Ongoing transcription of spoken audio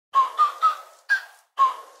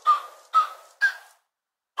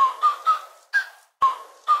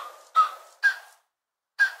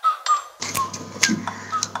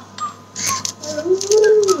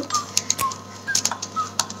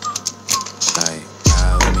like.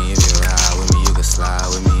 Ride with me if you ride with me, you can slide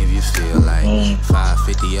with me if you feel like.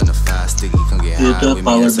 550 on the 5 sticky, come get high with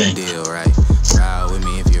me, that's a deal, right? Ride with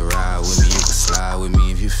me if you ride with me, you can slide with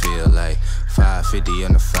me if you feel like. 550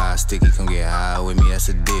 on the 5 sticky, come get high with me, that's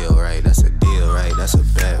a deal, right? That's a deal, right? That's a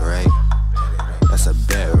bet, right? That's a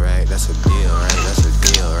bet, right? That's a deal, right? That's a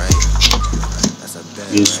deal, right? That's a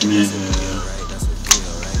bet, इसमें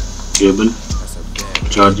cable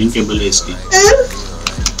charging cable है इसकी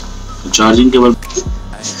charging cable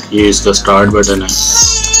ये इसका start button है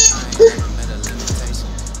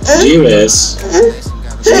ये वैस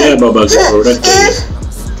ये बाबा का प्रोडक्ट है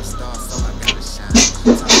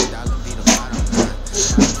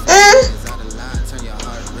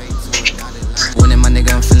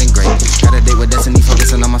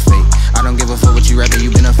focusing on my fate. I don't give a fuck what you rapping,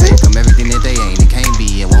 you been a fake. I'm everything that they ain't, it can't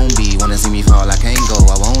be, it won't be. Wanna see me fall, I can't go,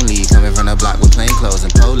 I won't leave. Coming from the block with plain clothes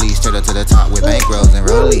and police, straight up to the top with bankrolls and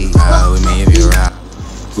rollies. Ride with me if you ride.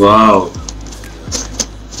 Wow.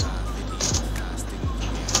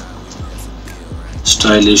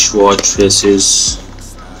 Stylish watch faces.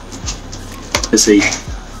 ऐसे ही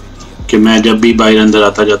कि मैं जब भी बाहर अंदर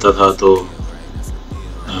आता जाता था तो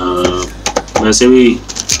वैसे भी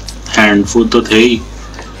हैंडफुल तो थे ही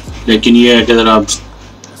लेकिन ये है कि अगर आप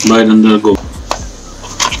बाहर अंदर को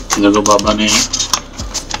देखो बाबा ने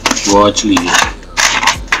वॉच ली है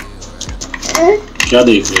क्या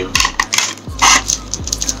देख रहे हो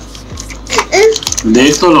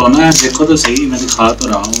देख तो लो ना देखो तो सही मैं दिखा तो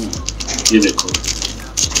रहा हूँ ये देखो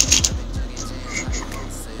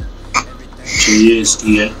ये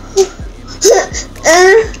इसकी है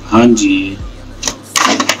हाँ जी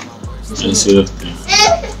ऐसे रखते हैं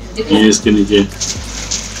ये इसके नीचे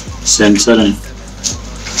सेंसर हैं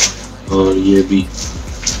और ये भी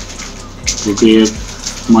क्योंकि ये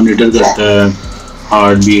मॉनिटर करता है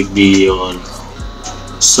हार्ट बीट भी और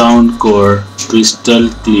sound core crystal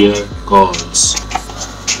clear calls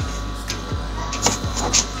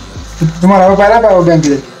तुम्हारा वो पहला पावर बैंक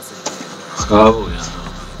खराब हो गया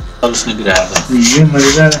और उसने गिराया था ये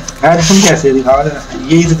मजेदार है यार तुम कैसे दिखा रहे हो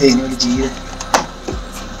यही तो देखने वाली चीज है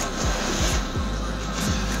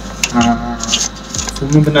हाँ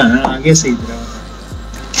तुमने बनाना आगे सही तरह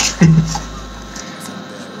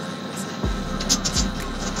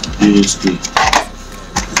ये इसकी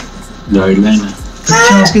गाइडलाइन है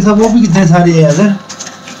अच्छा उसके साथ वो भी कितने सारे हैं यार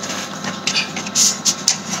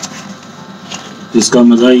इसका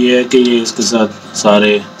मजा ये है कि ये इसके साथ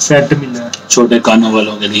सारे सेट मिला है छोटे कानों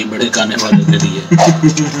वालों के लिए बड़े कानों वालों के लिए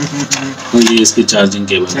और ये इसकी चार्जिंग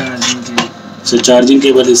केबल है सो चार्जिंग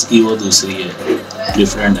केबल इसकी वो दूसरी है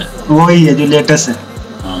डिफरेंट है वही है जो लेटेस्ट है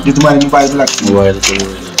हाँ जो तुम्हारे मोबाइल पे लगती है मोबाइल पे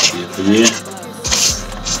वही लगती है तो ये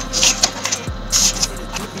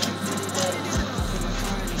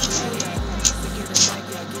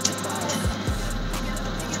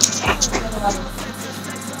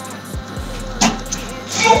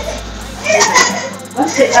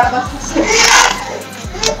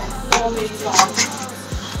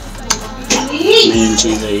मेन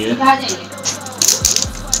चीज है ये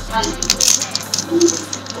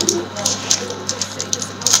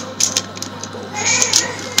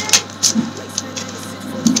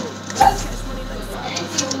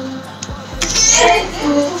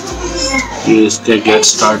इसका गेट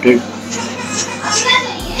स्टार्टेड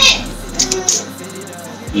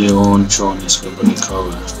ये ऑन शॉन इसके ऊपर लिखा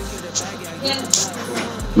हुआ है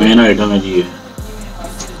मेन आइटम है जी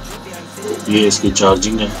ये इसकी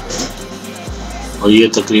चार्जिंग है और ये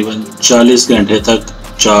तकरीबन 40 घंटे तक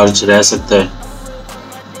चार्ज रह सकता है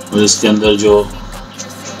और इसके अंदर जो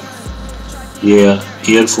ये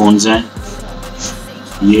ईयरफोन्स हैं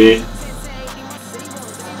ये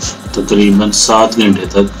तकरीबन 7 घंटे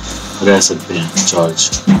तक रह सकते हैं चार्ज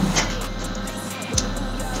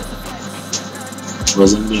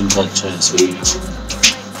वजन भी इनका अच्छा है सही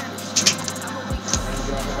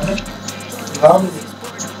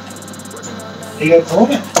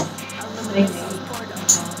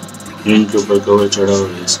इनके ऊपर कवर चढ़ा हुआ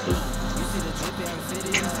है इसका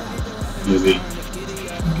ये भी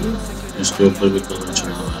इसके ऊपर भी कवर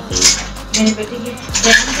चढ़ा हुआ है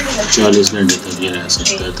 40 घंटे तक ये रह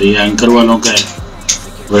सकता है तो ये एंकर वालों का है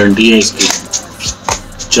वारंटी है इसकी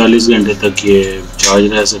 40 घंटे तक ये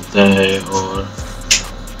चार्ज रह सकता है और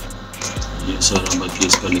ये सारा बाकी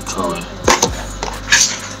इसका लिखा हुआ है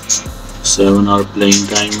 7 आवर प्लेइंग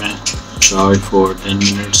टाइम है चार्ज फॉर 10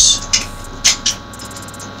 मिनट्स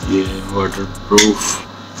ये water proof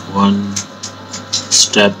 1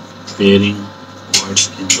 step pairing what's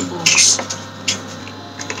in the box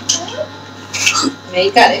नहीं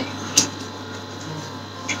करे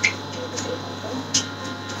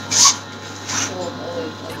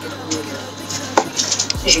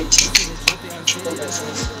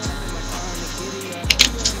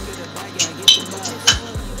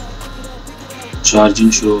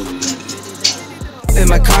चार्जिंग शो हो गई in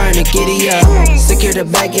my car and a giddy up. Secure the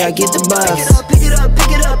bag, yeah, I get the bus. Pick it up, pick it up,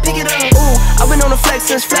 pick it up, pick it up. Ooh, I've been on the flex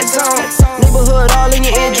since flex zone. Neighborhood all in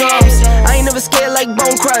your eardrums. I ain't never scared like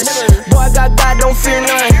Bone Crush. Boy, I got God, don't fear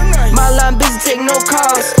none. My line busy, take no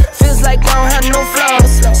calls. Feels like I don't have no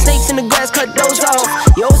flaws. Snakes in the grass, cut those off.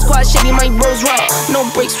 Yo, squad shitty, my bros raw. No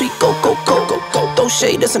breaks, we go, go, go, go, go. Throw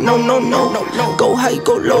shade, that's a no, no, no, no, no. Go high,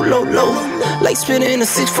 go low, low, low. Like spinning in a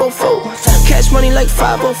 644. Cash money like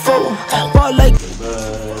 504. Ball like.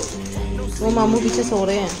 वो मामू पीछे सो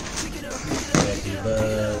रहे हैं।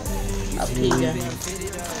 अब ठीक है।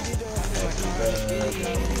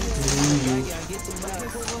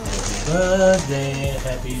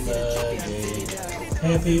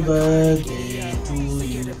 Happy birthday to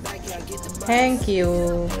you. Thank you.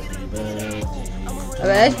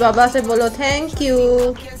 Awaish बाबा से बोलो थैंक यू।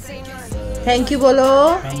 थैंक यू बोलो।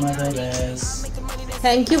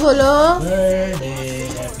 थैंक यू बोलो।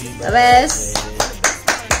 अवैश।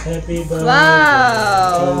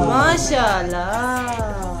 वाव माशाल्लाह।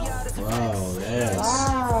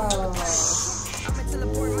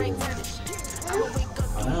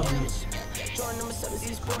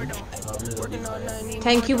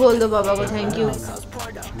 थैंक यू बोल दो बाबा को। Thank you.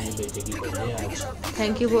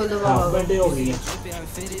 थैंक यू बोल दो बाबा को। बर्थडे हो गई है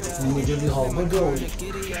मुझे भी हाफ बर्थडे हो गई।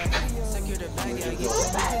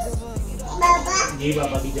 ये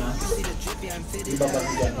बाबा की जान, ये बाबा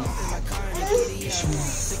की जान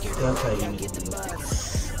क्या खाएगी?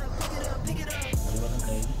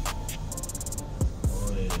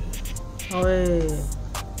 ओए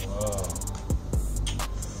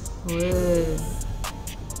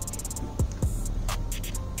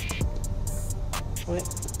ओए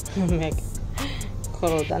मैं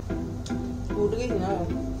खरोदा टूट गई ना।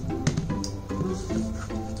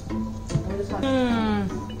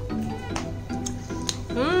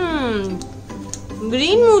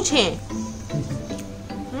 ग्रीन मूछे।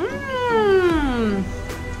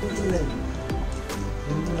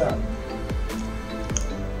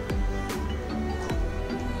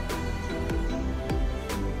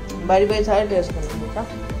 बारी बारी सारे टेस्ट करना बेटा।